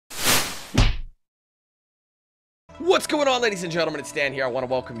What's going on, ladies and gentlemen? It's Dan here. I want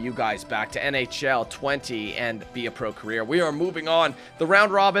to welcome you guys back to NHL 20 and Be a Pro Career. We are moving on. The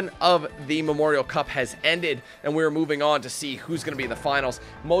round robin of the Memorial Cup has ended, and we are moving on to see who's going to be in the finals.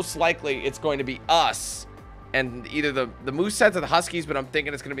 Most likely, it's going to be us and either the Mooseheads or the Huskies, but I'm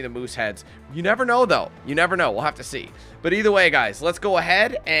thinking it's going to be the Mooseheads. You never know, though. You never know. We'll have to see. But either way, guys, let's go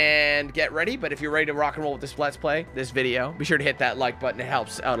ahead and get ready. But if you're ready to rock and roll with this Let's Play, this video, be sure to hit that like button. It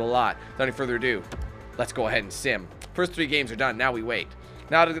helps out a lot. Without any further ado, let's go ahead and sim. First 3 games are done. Now we wait.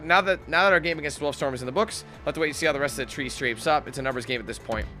 Now that our game against Wolfstorm is in the books, we'll have to wait and see how the rest of the tree shapes up. It's a numbers game at this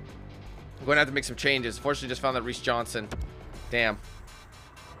point. We're going to have to make some changes. Fortunately, just found that Reese Johnson. Damn.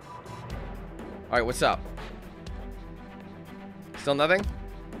 All right, what's up? Still nothing?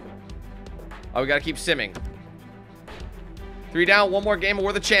 Oh, we got to keep simming. 3 down, 1 more game, and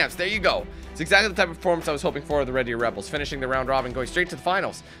we're the champs. There you go. It's exactly the type of performance I was hoping for of the Red Deer Rebels, finishing the round robin, going straight to the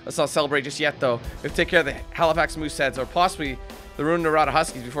finals. Let's not celebrate just yet, though. We have to take care of the Halifax Mooseheads, or possibly the Runa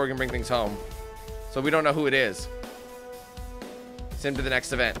Huskies before we can bring things home. So we don't know who it is. Sim to the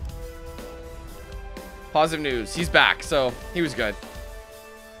next event. Positive news. He's back, so he was good.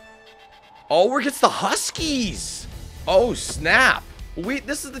 Oh, we're against the Huskies. Oh, snap.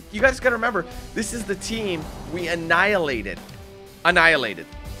 This is the, you guys gotta remember, this is the team we annihilated.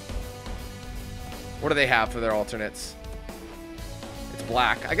 What do they have for their alternates? It's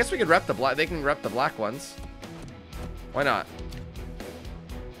black. I guess we could rep the black. They can rep the black ones. Why not?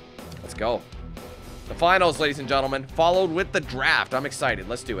 Let's go. The finals, ladies and gentlemen, followed with the draft. I'm excited.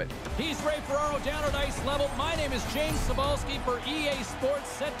 Let's do it. He's Ray Ferraro down at ice level. My name is James Cebulski for EA Sports,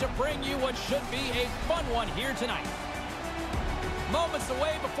 set to bring you what should be a fun one here tonight. Moments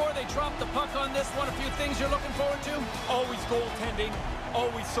away before they drop the puck on this one. A few things you're looking forward to? Always goaltending,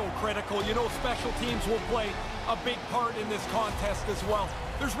 always so critical. You know, special teams will play a big part in this contest as well.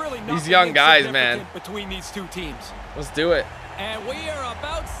 There's really nothing these young guys, man, between these two teams. Let's do it. And we are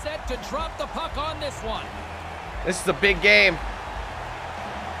about set to drop the puck on this one. This is a big game.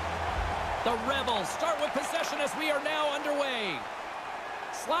 The Rebels start with possession as we are now underway.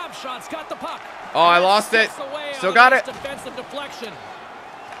 Slap shots, got the puck. Oh, I lost it. Still got it. Defensive deflection.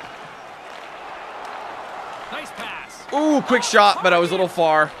 Nice pass. Ooh, quick shot, but I was a little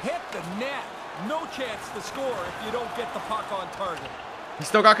far. Hit the net. No chance to score if you don't get the puck on target. He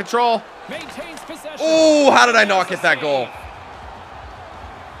still got control. Maintains possession. Ooh, how did I not get that goal?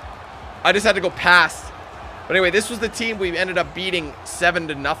 I just had to go past. But anyway, this was the team we ended up beating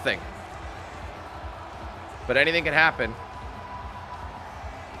 7-0. But anything can happen.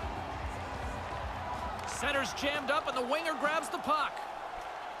 Center's jammed up and the winger grabs the puck.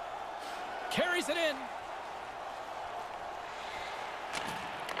 Carries it in.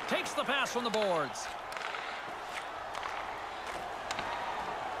 Takes the pass from the boards.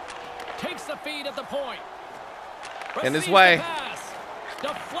 Takes the feed at the point. In his way. Pass.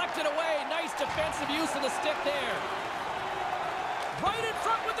 Deflected away. Nice defensive use of the stick there. Right in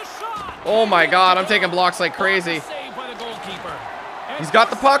front with the shot. Oh my God, I'm taking blocks like crazy. Saved by the goalkeeper. He's got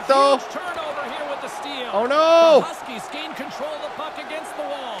the puck though. Turnover here with the steal. Oh no. The Huskies gain control of the puck against the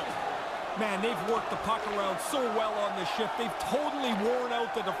wall. Man, they've worked the puck around so well on this shift. They've totally worn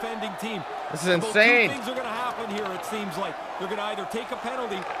out the defending team. This is insane. Two things are going to happen here, it seems like. They're going to either take a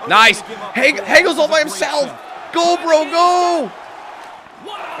penalty or nice. Hagel's all by Great himself. shot. Go, bro, go.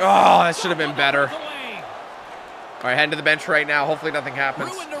 Oh, that should have been better. All right, heading to the bench right now. Hopefully nothing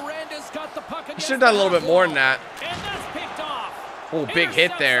happens. I should have done a little bit more than that. Oh, big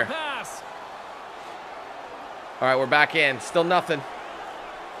hit there. All right, we're back in. Still nothing.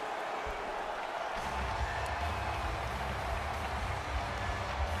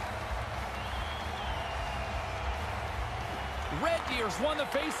 Red Deers won the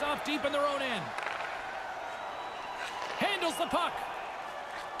face-off deep in their own end. Handles the puck.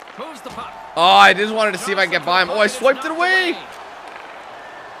 Moves the puck. Oh, I just wanted to see if I could get by him. Oh, I swiped it away.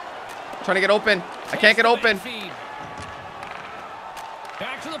 Trying to get open. I can't get open.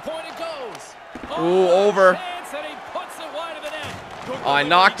 Back to the point it goes. Ooh, over. Oh, I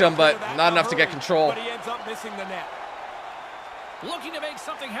knocked him, but not enough to get control. But he ends up missing the net. Looking to make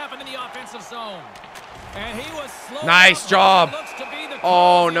something happen in the offensive zone. And he was slow. Nice job.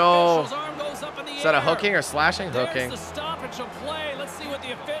 Oh no. Is that a hooking or slashing? Hooking. There's the stoppage of play. Let's see what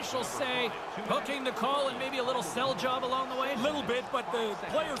the officials say. Hooking the call and maybe a little sell job along the way. A little bit, but the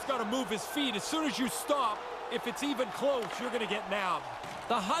player's got to move his feet. As soon as you stop, if it's even close, you're going to get nabbed.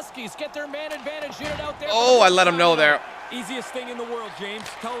 The Huskies get their man advantage unit out there. Oh, I let him know there. Easiest thing in the world, James.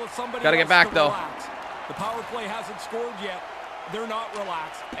 Tell somebody. Gotta get back though. The power play hasn't scored yet. They're not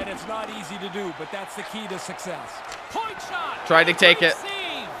relaxed, and it's not easy to do, but that's the key to success. Point shot. Tried to take it.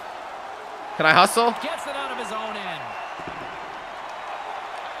 Can I hustle? Gets it out of his own end.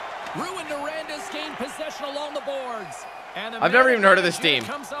 the boards. And I've never even heard of this team.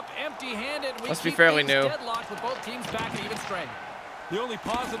 Comes up empty-handed. Must be fairly new. Deadlocked with both teams back at even strength. The only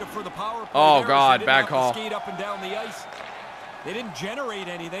positive for the power play Oh God, bad call. Skate up and down the ice. They didn't generate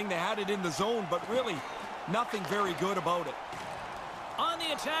anything. They had it in the zone, but really nothing very good about it. On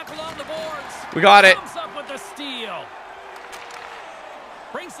the attack along the boards. We got it. Comes up with the steal.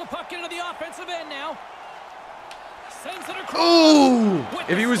 Brings the puck into the offensive end now. Sends it across. Ooh!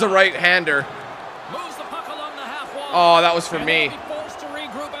 If he was a right-hander. Moves the puck along the half wall. Oh, that was for and me. They'll be forced to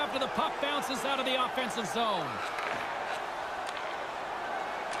regroup after the puck bounces out of the offensive zone.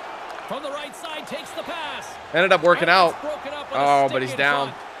 From the right side, takes the pass. Ended up working out. Oh, but he's down.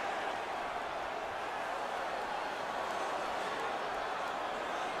 Front.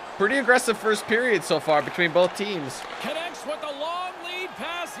 Pretty aggressive first period so far between both teams. Connects with a long lead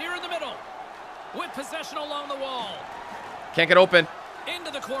pass here in the middle. With possession along the wall. Can't get open.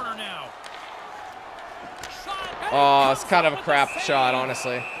 Into the corner now. Shot, Oh, it's kind of a crap shot,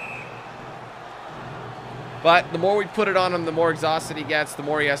 honestly. But the more we put it on him, the more exhausted he gets, the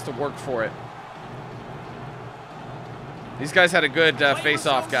more he has to work for it. These guys had a good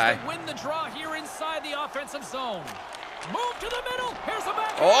face-off guy. Win the draw here inside the offensive zone. Move to the middle. Here's a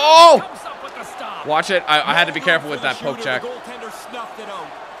back. Oh! Comes up with the stop. Watch it. I had to be careful with that poke check. The goaltender snuffed it out.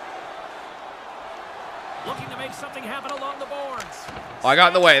 Looking to make something happen along the boards. Oh, I got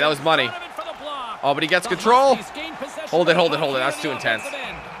in the way. That was money. Oh, but he gets control. Hold it, hold it, hold it. That's too intense.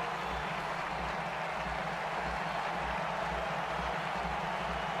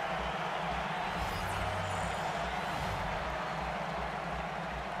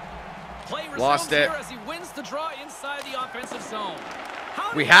 Lost it. As he wins the draw inside the offensive zone.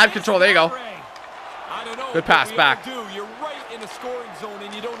 We had control. There you go. I don't know. Good pass back. You're right in the scoring zone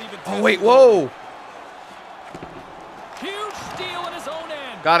and you don't even. Oh wait, whoa. Huge steal in his own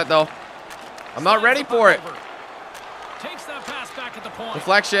end. Got it though. I'm not ready for it. Takes that pass back at the point.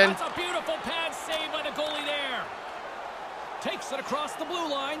 Deflection. That's a beautiful pad save by the goalie there. Takes it across the blue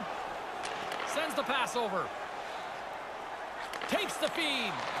line. Sends the pass over. Takes the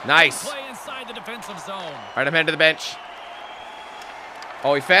feed. Nice. Play inside the defensive zone. All right, I'm heading to the bench.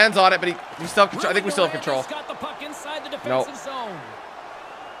 Oh, he fans on it, but we still have control. I think we still have control. Got the puck inside the defensive zone.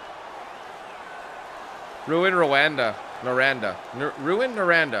 Ruin Rwanda. Noranda. Ruin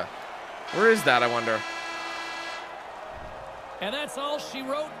Noranda. Where is that, I wonder? And that's all she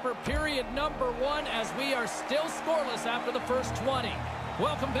wrote for period number 1 as we are still scoreless after the first 20.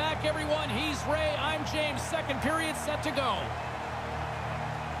 Welcome back, everyone. He's Ray. I'm James. Second period set to go.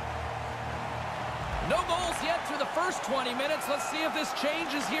 No goals yet through the first 20 minutes. Let's see if this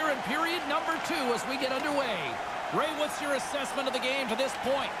changes here in period number 2 as we get underway. Ray, what's your assessment of the game to this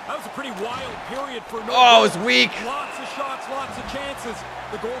point? That was a pretty wild period for no Oh, goals. it was weak. Lots of shots, lots of chances.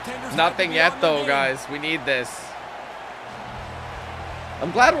 The goaltenders. Nothing yet, though, guys. We need this.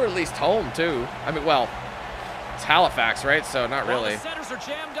 I'm glad we're at least home, too. I mean, well, it's Halifax, right? So not really.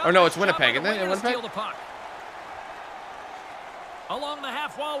 Or no, it's Winnipeg, isn't it? Winnipeg? Steal the puck. Along the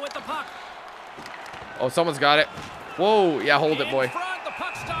half wall with the puck. Oh, someone's got it. Whoa, yeah, hold it, boy. In front, the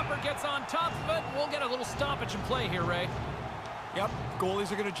puck stopper gets on top of it. We'll get a little stoppage and play here, Ray. Yep,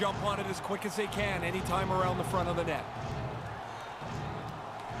 goalies are going to jump on it as quick as they can anytime around the front of the net.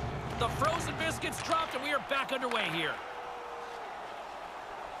 The frozen biscuits dropped, and we are back underway here.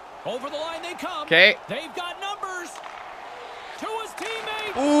 Over the line they come. Okay. They've got numbers. To his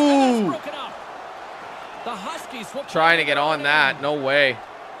teammate. Ooh. And that's broken up. The Huskies will Trying to get on that. No way.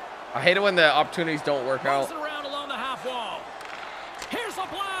 I hate it when the opportunities don't work out. Moves it around along the half wall. Here's a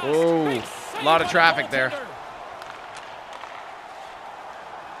blast. Ooh. A lot of traffic there.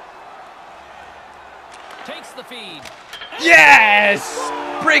 Takes the feed. Yes!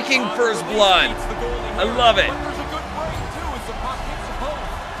 Breaking first blood. I love it. But there's a good break, too, as the puck hits the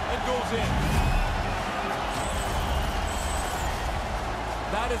post and goes in.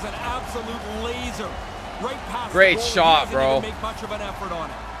 That is an absolute laser. Right past Great the goal. shot, He doesn't bro. even make much of an effort on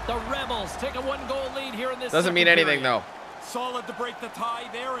it. The Rebels take a 1-goal lead here in this. Doesn't mean anything, though. Solid to break the tie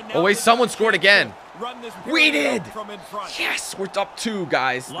there. And now Oh, wait, someone scored again. Run this We period did. from in front. Yes, we're up 2,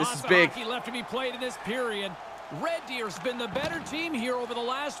 guys. This Lots is of big. hockey left to be played in this period. Red Deer's been the better team here over the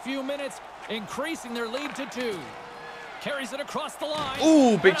last few minutes, increasing their lead to 2. Carries it across the line.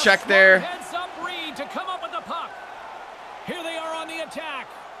 Ooh, big check there. Heads up Reed to come up with the puck. Here they are on the attack.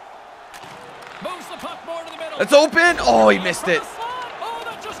 Moves the puck more to the middle. It's open. Oh, he missed it. Oh,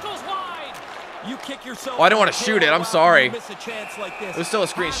 that just goes wide. You kick yourself. Oh, I didn't want to shoot it. I'm sorry. Miss a chance like this. It was still a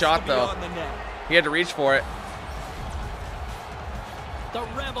screen shot, though. He had to reach for it. The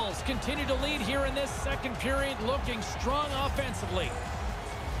Rebels continue to lead here in this second period, looking strong offensively.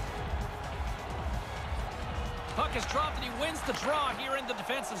 puck is dropped and he wins the draw here in the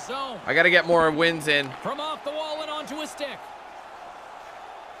defensive zone. I got to get more wins in. From off the wall and onto his stick.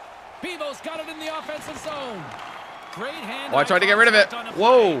 Bevo's got it in the offensive zone. Great hand. Oh, I tried to get rid of it.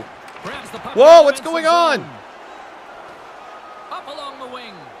 Whoa. Grabs the puck. Whoa, what's going on? Up along the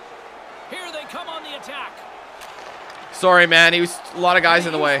wing. Here they come on the attack. Sorry, man. He was a lot of guys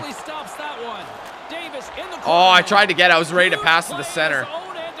in the way. Stops that one. Davis in the corner. Oh, I tried to get it. I was ready to pass to the center.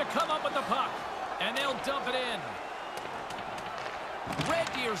 Own end to come up with the puck. And they'll dump it in. Red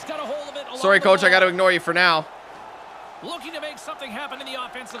Deer's got a hold of it. Sorry, coach. I got to ignore you for now. Looking to make something happen in the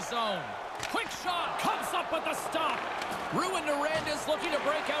offensive zone. Quick shot. Comes up with the stop. Ruin Naranda's looking to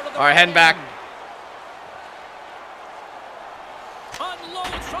break out of the All right, heading back.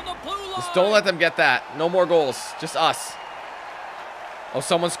 Unloads from the blue line. Just don't let them get that. No more goals. Just us. Oh,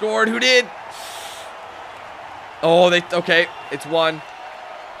 someone scored. Who did? Oh, okay. It's one.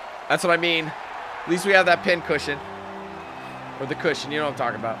 That's what I mean. At least we have that pin cushion. Or the cushion. You know what I'm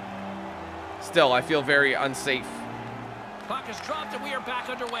talking about. Still, I feel very unsafe. Puck is dropped and we are back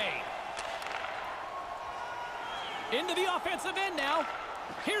underway. Into the offensive end now.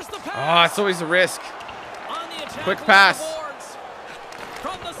 Here's the pass. Ah, it's always a risk. On the attack. Quick pass.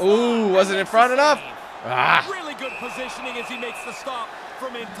 Ooh, wasn't in front enough. Ah. Really good positioning as he makes the stop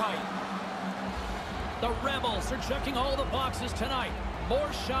from in tight. The Rebels are checking all the boxes tonight.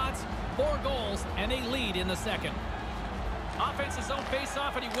 More shots, more goals, and they lead in the second. Offensive zone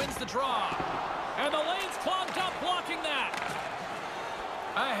face-off, and he wins the draw. And the lane's clogged up, blocking that.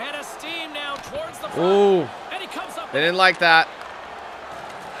 Ahead of steam now towards the front. Ooh. And he comes up. They didn't like that.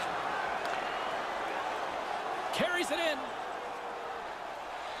 Carries it in.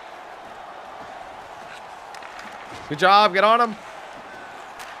 Good job. Get on him.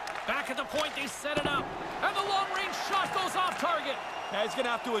 Back at the point, they set it up. And the long-range shot goes off target. Now he's going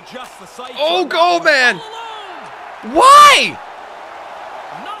to have to adjust the sight. Oh, go, man. All alone. Why?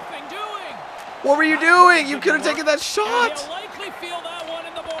 Nothing doing. What were you doing? You could have taken that And shot. he'll likely feel that one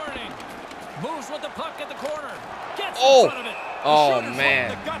in the morning. Moves with the puck at the corner. Gets Oh. in front of it. Oh, Shooter's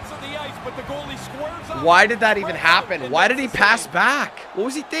man. on the guts of the ice, but the goalie squares up. Why did that even Right happen? out, Why and did he that's the pass save. back? What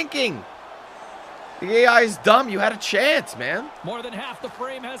was he thinking? The AI is dumb. You had a chance, man. More than half the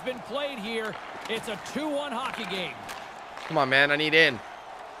frame has been played here. It's a 2-1 hockey game. Come on, man. I need in.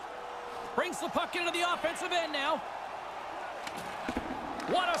 Brings the puck into the offensive end now.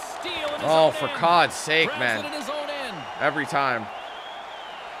 What a steal in his Oh, own for end. God's sake, Grabs man. it in his own end. Every time.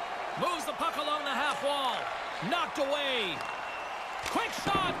 Moves the puck along the half wall. Knocked away. Quick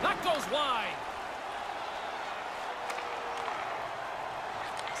shot. That goes wide.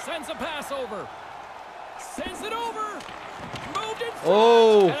 Sends a pass over. Sends it over. Moved in front.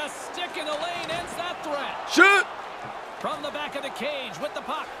 Oh. And a stick in the lane ends that threat. Shoot. From the back of the cage with the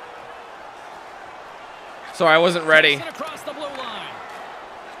puck. Sorry, I wasn't ready. Takes it across the blue line.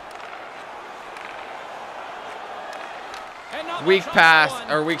 And not Weak much on pass, that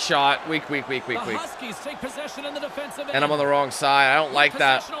one. or weak shot. Weak. The Huskies take possession in the defensive end. And I'm on the wrong side. I don't like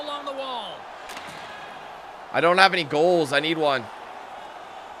that. Possession along the wall. I don't have any goals. I need one.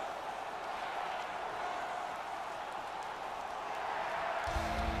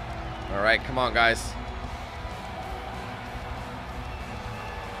 All right, come on, guys.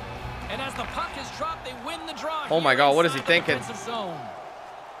 And as the puck is dropped, they win the draw. Oh my here God, what is he inside the thinking? defensive zone.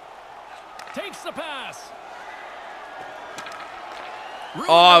 Takes the pass.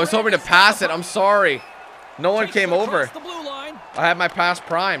 Oh, I was hoping to pass it. I'm sorry. No one Takes came it across over. the blue line. I had my pass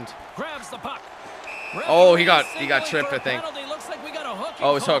primed. Grabs the puck. Oh, he got Signaling tripped, for I a think. penalty. Looks like we got a hooking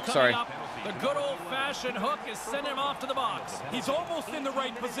Oh, it's call hooked, coming sorry. up. The good old-fashioned hook is sending him off to the box. He's almost in the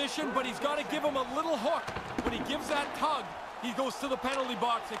right position, but he's got to give him a little hook. When he gives that tug, he goes to the penalty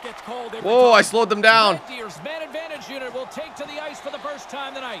box. It gets called every Whoa, time. I slowed them down. Red Deer's man advantage unit will take to the ice for the first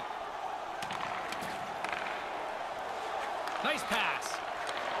time tonight. Nice pass.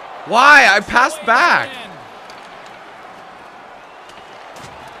 Why? I passed Away back. to the end.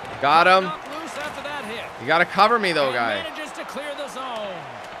 Got him. Knocked loose after that hit. You got to cover me, though, And guy. manages to clear the zone.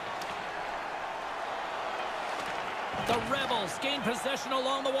 The Rebels gain possession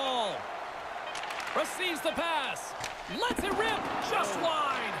along the wall. Receives the pass. Lets it rip just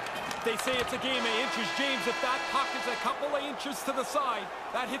wide. They say it's a game of inches. James, if that puck is a couple of inches to the side,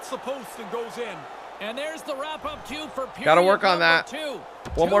 that hits the post and goes in. And there's the wrap-up cue for period Gotta work on number that. 2.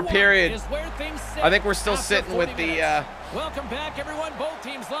 One more 2-1 period. is where things sit I think we're still after sitting with 40 the, minutes. Welcome back, everyone. Both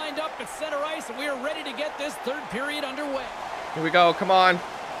teams lined up at center ice, and we are ready to get this third period underway. Here we go. Come on.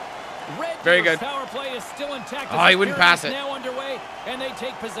 Red Very Deer's good. power play is still intact. Oh, he wouldn't pass it. Now underway, and they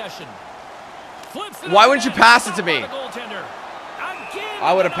take possession. Flips it Why up wouldn't you and pass it to stopped by me? the goaltender. Again,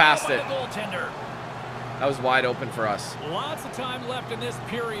 I would have denied passed by it. the goaltender. That was wide open for us. Lots of time left in this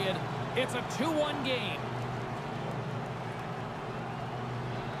period. It's a 2-1 game.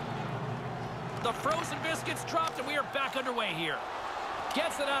 The frozen biscuits dropped, and we are back underway here.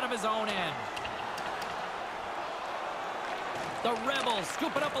 Gets it out of his own end. The Rebels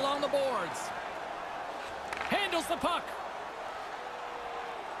scoop it up along the boards. Handles the puck.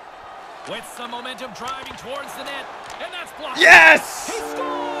 With some momentum driving towards the net. And that's blocked. Yes! He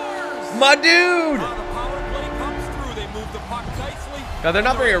scores! My dude! Now the power play comes through. They move the puck nicely. Now, they're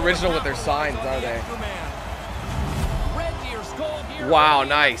not very original with their signs, are they? Red Deer's goal here. Wow,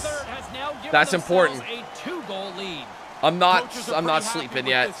 nice. That's important. A 2-goal lead. I'm not sleeping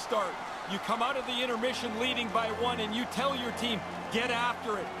yet. You come out of the intermission leading by 1, and you tell your team, get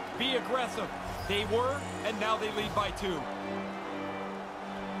after it, be aggressive. They were, and now they lead by 2.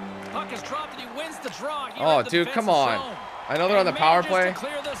 Puck is dropped, and he wins the draw. Oh, dude, come on. I know they're on the power play. To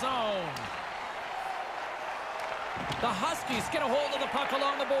clear the zone. The Huskies get a hold of the puck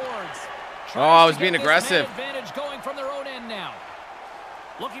along the boards. Oh, I was being aggressive. Advantage going from their own end now.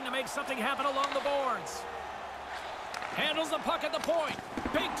 Looking to make something happen along the boards. Handles the puck at the point.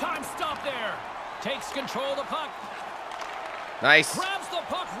 Big time stop there. Takes control of the puck. Nice. Grabs the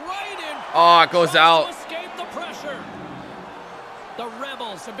puck right in. Oh, it goes out. To escape the pressure. The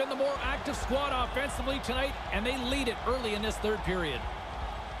Rebels have been the more active squad offensively tonight, and they lead it early in this third period.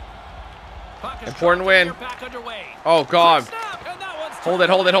 Important win. Back underway. Oh, God. Snap, and that one's hold it,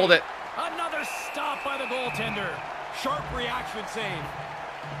 hold it, hold it. Another stop by the goaltender. Sharp reaction save.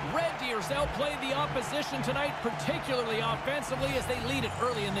 Red Deers outplayed the opposition tonight, particularly offensively, as they lead it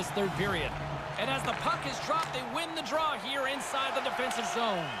early in this third period. And as the puck is dropped, they win the draw here inside the defensive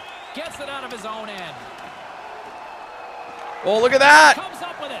zone. Gets it out of his own end. Oh, look at that. Comes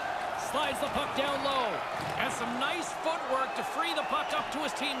up with it. Slides the puck down low. And some nice footwork to free the puck up to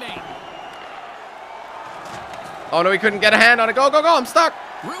his teammate. Oh, no, he couldn't get a hand on it. Go, go, go. I'm stuck.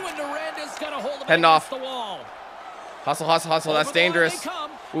 Ruin Duranda's got a hold of it Heading off. the wall. Hustle, hustle, hustle. That's Over the line dangerous. they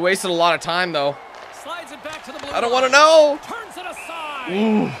come. We wasted a lot of time, though. Slides it back to the blue I don't line. want to know. Turns it aside.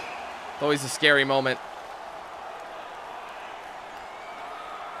 Ooh. It's always a scary moment.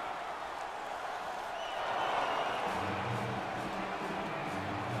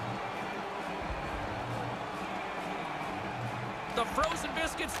 The frozen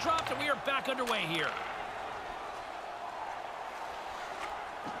biscuits dropped, and we are back underway here.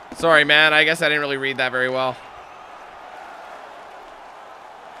 Sorry, man. I guess I didn't really read that very well.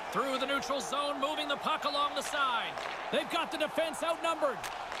 Through the neutral zone, moving the puck along the side. They've got the defense outnumbered.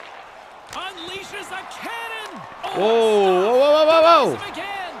 Unleashes a cannon. Whoa, whoa, whoa, whoa, whoa.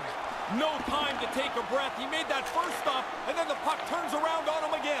 Again. No time to take a breath. He made that first stop, and then the puck turns around on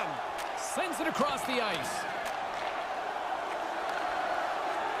him again. Sends it across the ice.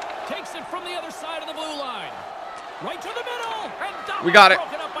 Takes it from the other side of the blue line. Right to the middle. And that we got it.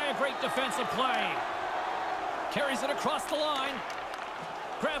 Broken up by a great defensive play. Carries it across the line.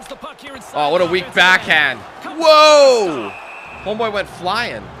 Grabs the puck here inside. Oh, what a weak backhand. Whoa! Homeboy went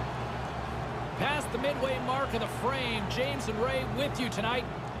flying. Past the midway mark of the frame, James and Ray with you tonight.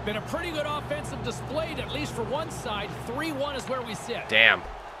 Been a pretty good offensive display, at least for one side. 3-1 is where we sit. Damn.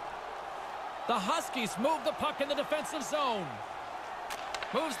 The Huskies move the puck in the defensive zone.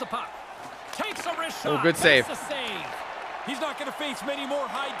 Moves the puck. Takes a wrist shot. Oh, good save. Makes the save. He's not going to face many more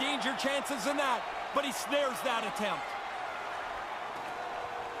high-danger chances than that, but he snares that attempt.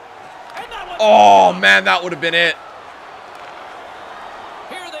 Oh, man, that would have been it.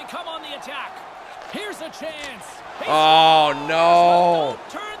 Here they come on the attack. Here's a chance. Oh, no.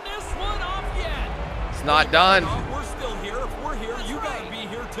 Don't turn this one off yet. It's not done. We're still here. If we're here, you got to be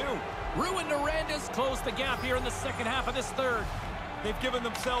here too. Ruin Duranda's closed the gap here in the second half of this third. They've given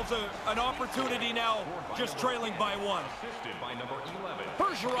themselves an opportunity now, just trailing by 1.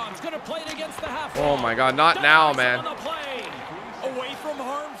 Bergeron's going to play it against the half Oh, wall. my God. Not now, man. On the play. Away from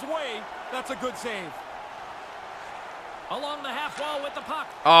harm's way. That's a good save. Along the half wall with the puck.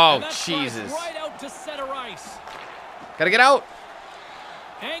 Oh, And that slides Jesus. right out to center ice. Gotta get out.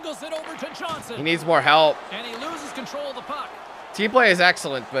 Angles it over to Johnson. He needs more help. And he loses control of the puck. Team play is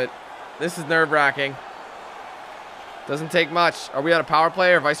excellent, but this is nerve-wracking. Doesn't take much. Are we on a power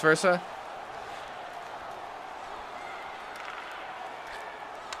play or vice versa?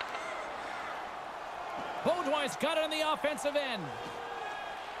 Baudouin's got it on the offensive end.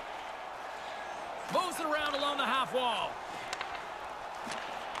 Moves it around along the half wall.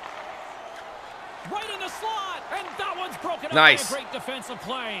 Right in the slot, and that one's broken up Nice. by a great defensive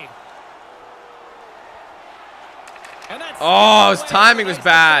play. And that's Oh, his timing was nice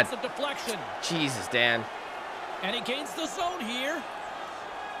bad. defensive deflection. Jesus, Dan. And he gains the zone here.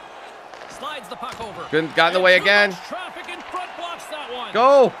 Slides the puck over. Good, got in the way again. Traffic in front blocks that one.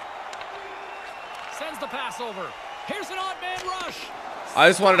 Go. Sends the pass over. Here's an odd man rush. I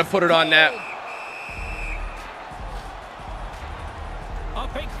just wanted to put it on net. A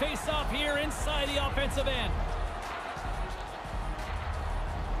big face-off here inside the offensive end.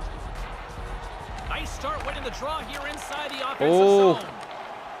 Nice start winning the draw here inside the offensive zone.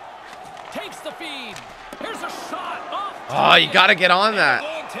 Takes the feed. Here's a shot. Oh, you got to get on that. The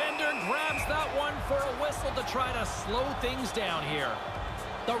goaltender grabs that one for a whistle to try to slow things down here.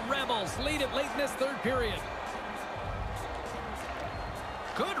 The Rebels lead it late in this third period.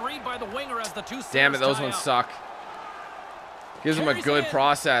 Good read by the winger as the two. Damn it, those ones suck. Gives them a good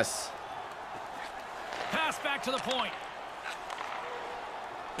process. Pass back to the point.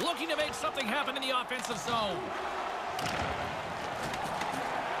 Looking to make something happen in the offensive zone.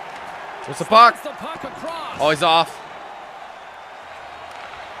 What's the puck? The puck across. Oh, he's off.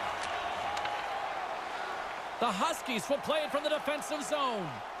 The Huskies will play it from the defensive zone.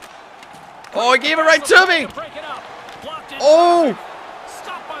 Oh, he gave it right to me. Break it up. Blocked in. Oh.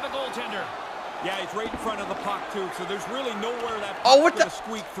 Stopped by the goaltender. Yeah, he's right in front of the puck, too, so there's really nowhere that puck's what the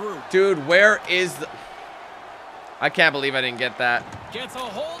squeak through. Dude, where is the... I can't believe I didn't get that. Gets a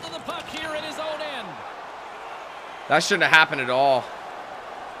hold of the puck here in his own end. That shouldn't have happened at all.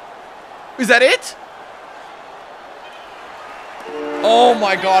 Is that it? Oh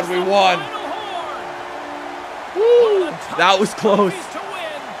my God, we won. Woo! That was close. To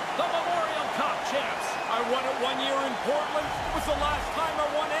win the Memorial Cup, champs. I won it 1 year in Portland. It was the last time I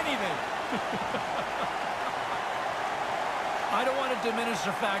won anything. I don't want to diminish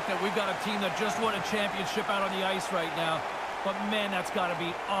the fact that we've got a team that just won a championship out on the ice right now. But man, that's got to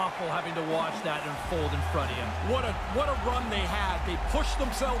be awful having to watch that unfold in front of you. What a run they had. They pushed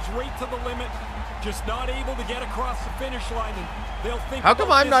themselves right to the limit, just not able to get across the finish line, and they'll think. How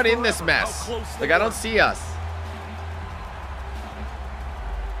come I'm not in this mess? Like, I don't see us.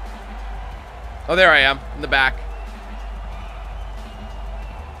 Oh, there I am in the back.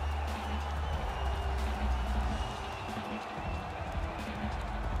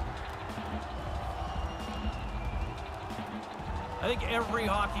 I think every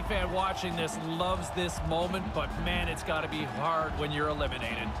hockey fan watching this loves this moment, but man, it's got to be hard when you're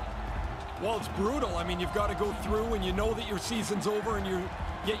eliminated. Well, it's brutal. I mean, you've got to go through, and you know that your season's over, and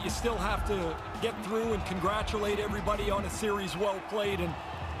yet you still have to get through and congratulate everybody on a series well played, and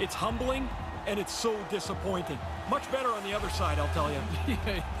it's humbling, and it's so disappointing. Much better on the other side, I'll tell you.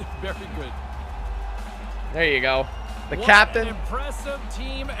 Yeah, very good. There you go. The what captain. An impressive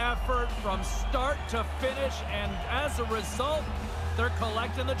team effort from start to finish, and as a result, they're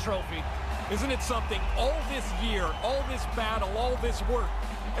collecting the trophy. Isn't it something? All this year, all this battle, all this work,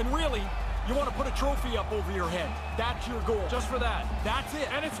 and really, you want to put a trophy up over your head. That's your goal. Just for that. That's it.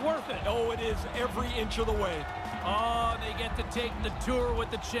 And it's worth it. Oh, it is every inch of the way. Oh, they get to take the tour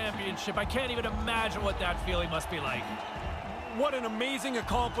with the championship. I can't even imagine what that feeling must be like. What an amazing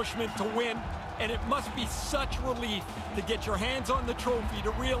accomplishment to win, and it must be such relief to get your hands on the trophy,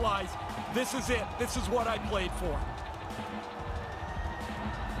 to realize this is it. This is what I played for.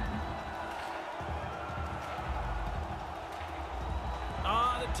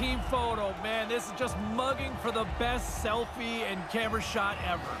 Ah, the team photo. Man, this is just mugging for the best selfie and camera shot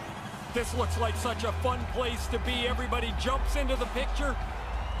ever. This looks like such a fun place to be. Everybody jumps into the picture.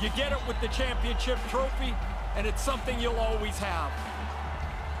 You get it with the championship trophy, and it's something you'll always have.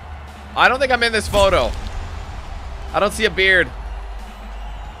 I don't think I'm in this photo. I don't see a beard.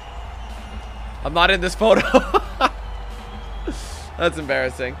 I'm not in this photo. That's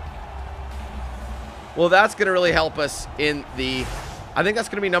embarrassing. Well, that's going to really help us in the... I think that's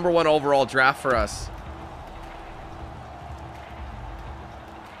going to be #1 overall draft for us.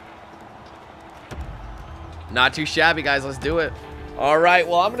 Not too shabby, guys. Let's do it. All right.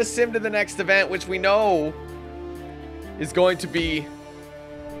 Well, I'm going to sim to the next event, which we know is going to be...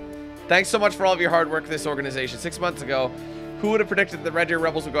 Thanks so much for all of your hard work for this organization. 6 months ago, who would have predicted the Red Deer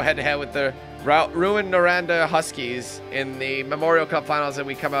Rebels would go head-to-head with the ruined Noranda Huskies in the Memorial Cup Finals and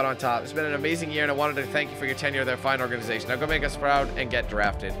we come out on top? It's been an amazing year, and I wanted to thank you for your tenure. They're a fine organization. Now go make us proud and get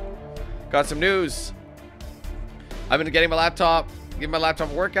drafted. Got some news. I've been getting my laptop, giving my laptop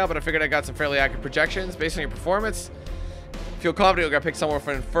a workout, but I figured I got some fairly accurate projections based on your performance. Feel confident you'll get picked somewhere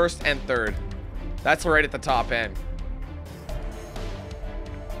from first and third. That's right at the top end.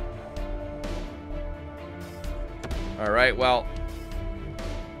 All right, well,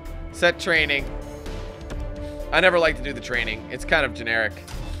 set training. I never like to do the training. It's kind of generic.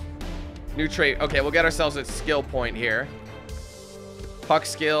 New trait. Okay, we'll get ourselves a skill point here. Puck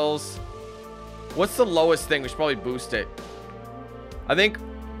skills. What's the lowest thing? We should probably boost it. I think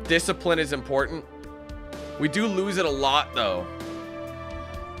discipline is important. We do lose it a lot, though.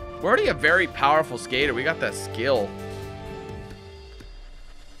 We're already a very powerful skater. We got that skill.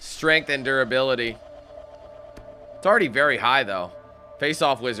 Strength and durability. It's already very high, though.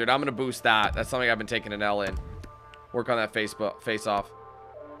 Face-off wizard. I'm going to boost that. That's something I've been taking an L in. Work on that face-off.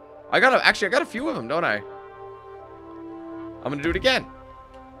 Actually, I got a few of them, don't I? I'm going to do it again.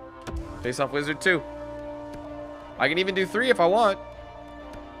 Face-off wizard 2. I can even do 3 if I want.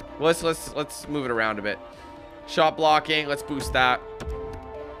 Well, let's move it around a bit. Shot blocking. Let's boost that.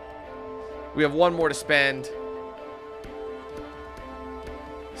 We have 1 more to spend.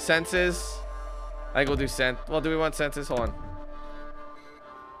 Senses. I think we'll do sense. Well, do we want senses? Hold on.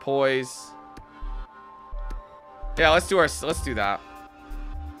 Poise. Yeah, let's do that.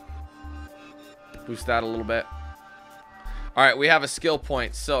 Boost that a little bit. All right, we have a skill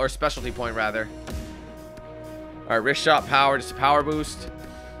point, or specialty point rather. All right, wrist shot power, just a power boost.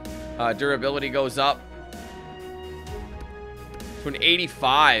 Durability goes up to an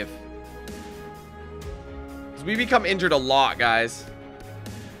 85. So we become injured a lot, guys.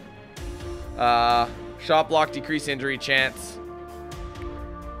 Shot block, decrease injury chance.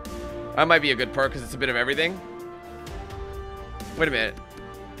 That might be a good perk because it's a bit of everything. Wait a minute.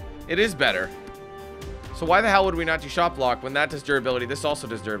 It is better. So why the hell would we not do shot block when that does durability? This also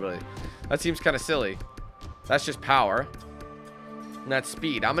does durability. That seems kind of silly. That's just power. And that's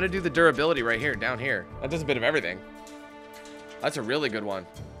speed. I'm going to do the durability right here, down here. That does a bit of everything. That's a really good one.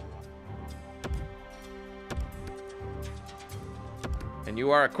 And you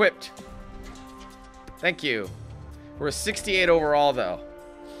are equipped. Thank you. We're a 68 overall, though.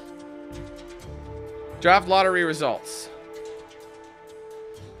 Draft lottery results.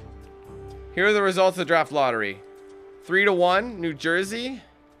 Here are the results of the draft lottery. 3-1, New Jersey.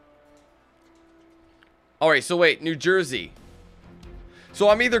 All right, so wait, New Jersey. So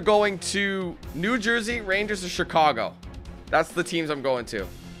I'm either going to New Jersey, Rangers, or Chicago. That's the teams I'm going to.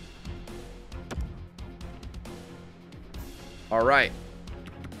 All right.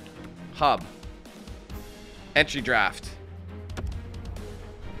 Hub. Entry draft.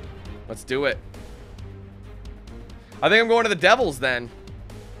 Let's do it. I think I'm going to the Devils then.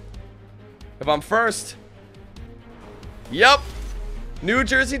 If I'm first. Yep. New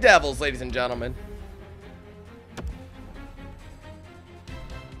Jersey Devils, ladies and gentlemen.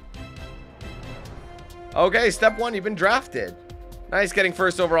 Okay, step 1, you've been drafted. Nice getting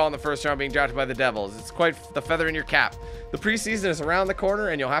first overall in the first round, being drafted by the Devils. It's quite the feather in your cap. The preseason is around the corner,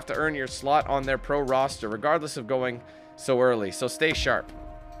 and you'll have to earn your slot on their pro roster, regardless of going so early. So stay sharp.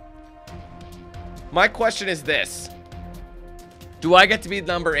 My question is this. Do I get to be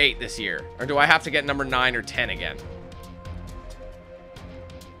number 8 this year? Or do I have to get number 9 or 10 again?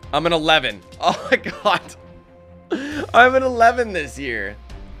 I'm an 11. Oh my god. I'm an 11 this year.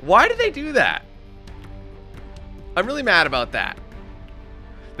 Why did they do that? I'm really mad about that.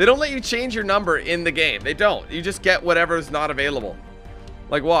 They don't let you change your number in the game. They don't. You just get whatever's not available.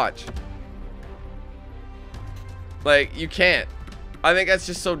 Like, watch. Like, you can't. I think that's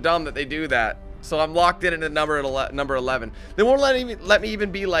just so dumb that they do that. So I'm locked in at a number 11. They won't let me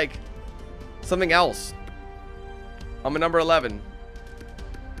even be like something else. I'm a number 11.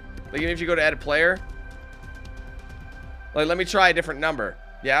 Like, even if you go to edit player, like, let me try a different number.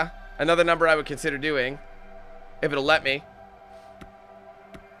 Yeah, another number I would consider doing if it'll let me.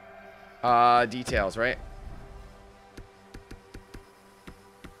 Details, right?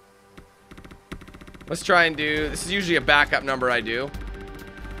 Let's try and do, this is usually a backup number I do.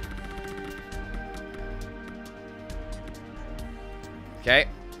 Okay.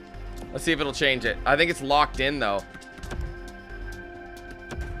 Let's see if it'll change it. I think it's locked in, though.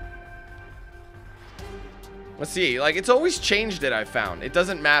 Let's see. Like, it's always changed it, I've found. It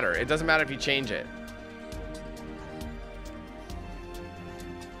doesn't matter. It doesn't matter if you change it.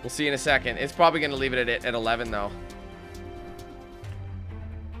 We'll see in a second. It's probably going to leave it at 11, though.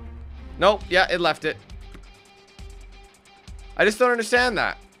 Nope. Yeah, it left it. I just don't understand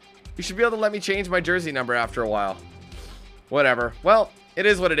that. You should be able to let me change my jersey number after a while. Whatever. Well, it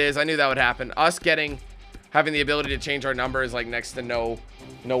is what it is. I knew that would happen. Us having the ability to change our number is like next to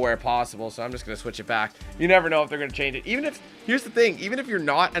nowhere possible. So I'm just going to switch it back. You never know if they're going to change it. Even if, here's the thing. Even if you're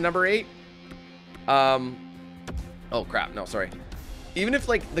not a number 8. Oh, crap. No, sorry. Even if,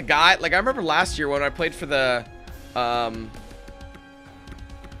 like, the guy, like, I remember last year when I played for the,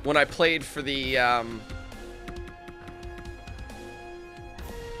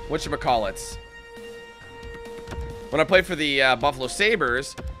 whatchamacallits? When I played for the Buffalo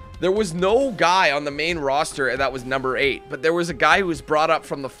Sabres, there was no guy on the main roster that was number 8, but there was a guy who was brought up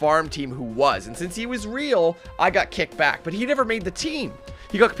from the farm team who was, and since he was real, I got kicked back, but he never made the team.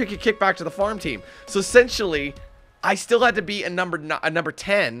 he got kicked back to the farm team. So essentially, I still had to be a number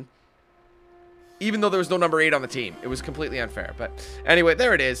 10, even though there was no number 8 on the team. It was completely unfair. But anyway,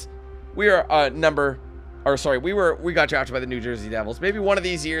 there it is. We are we got drafted by the New Jersey Devils. Maybe one of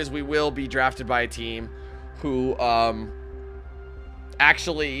these years we will be drafted by a team who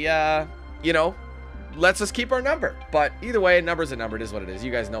actually you know, lets us keep our number. But either way, a number's a number. It is what it is.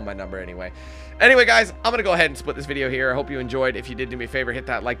 You guys know my number anyway. Anyway, guys, I'm gonna go ahead and split this video here. I hope you enjoyed. If you did, do me a favor, hit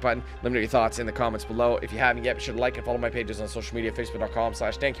that like button. Let me know your thoughts in the comments below. If you haven't yet, be sure to like and follow my pages on social media,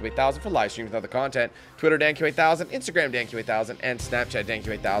 facebook.com/DanQ8000 for live streams and other content, Twitter DanQ8000, Instagram DanQ8000, and Snapchat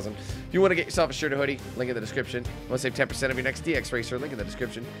DanQ8000. If you want to get yourself a shirt or hoodie, link in the description. You want to save 10% of your next DX Racer, link in the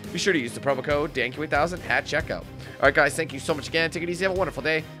description. Be sure to use the promo code DanQ8000 at checkout. All right, guys, thank you so much again. Take it easy. Have a wonderful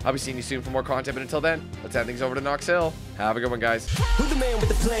day. I'll be seeing you soon for more content, but until then, let's hand things over to Knox Hill. Have a good one, guys. Who's the man with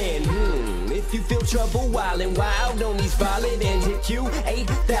the plan? If you feel trouble, wild and wild on these violent and hit you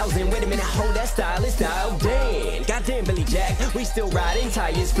 8,000. Wait a minute, hold that style, Dan. Goddamn Billy Jack, we still riding,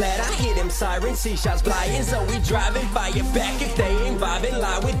 tires flat. I hear them sirens, see shots flying, so we driving, fire back if they ain't vibing.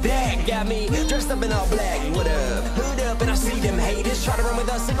 Lie with that, got me dressed up in all black. What up? Hood up, and I see them haters try to run with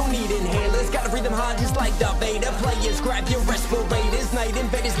us. They gon' need inhalers. Gotta breathe them hard just like Darth Vader. Players, grab your respirators. Night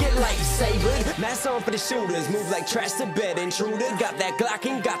invaders get lightsabered. Mask on for the shooters, move like trash to bed. Intruder, got that Glock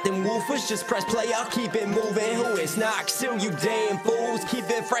and got them woofers. Just press play, I'll keep it moving. Who is Knox Hill, you damn fools? Keep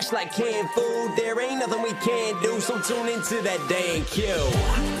it fresh like canned food. There ain't nothing we can't do, so tune into that DanQ.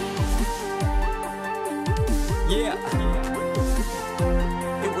 Yeah.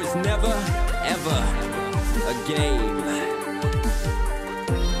 It was never, ever a game.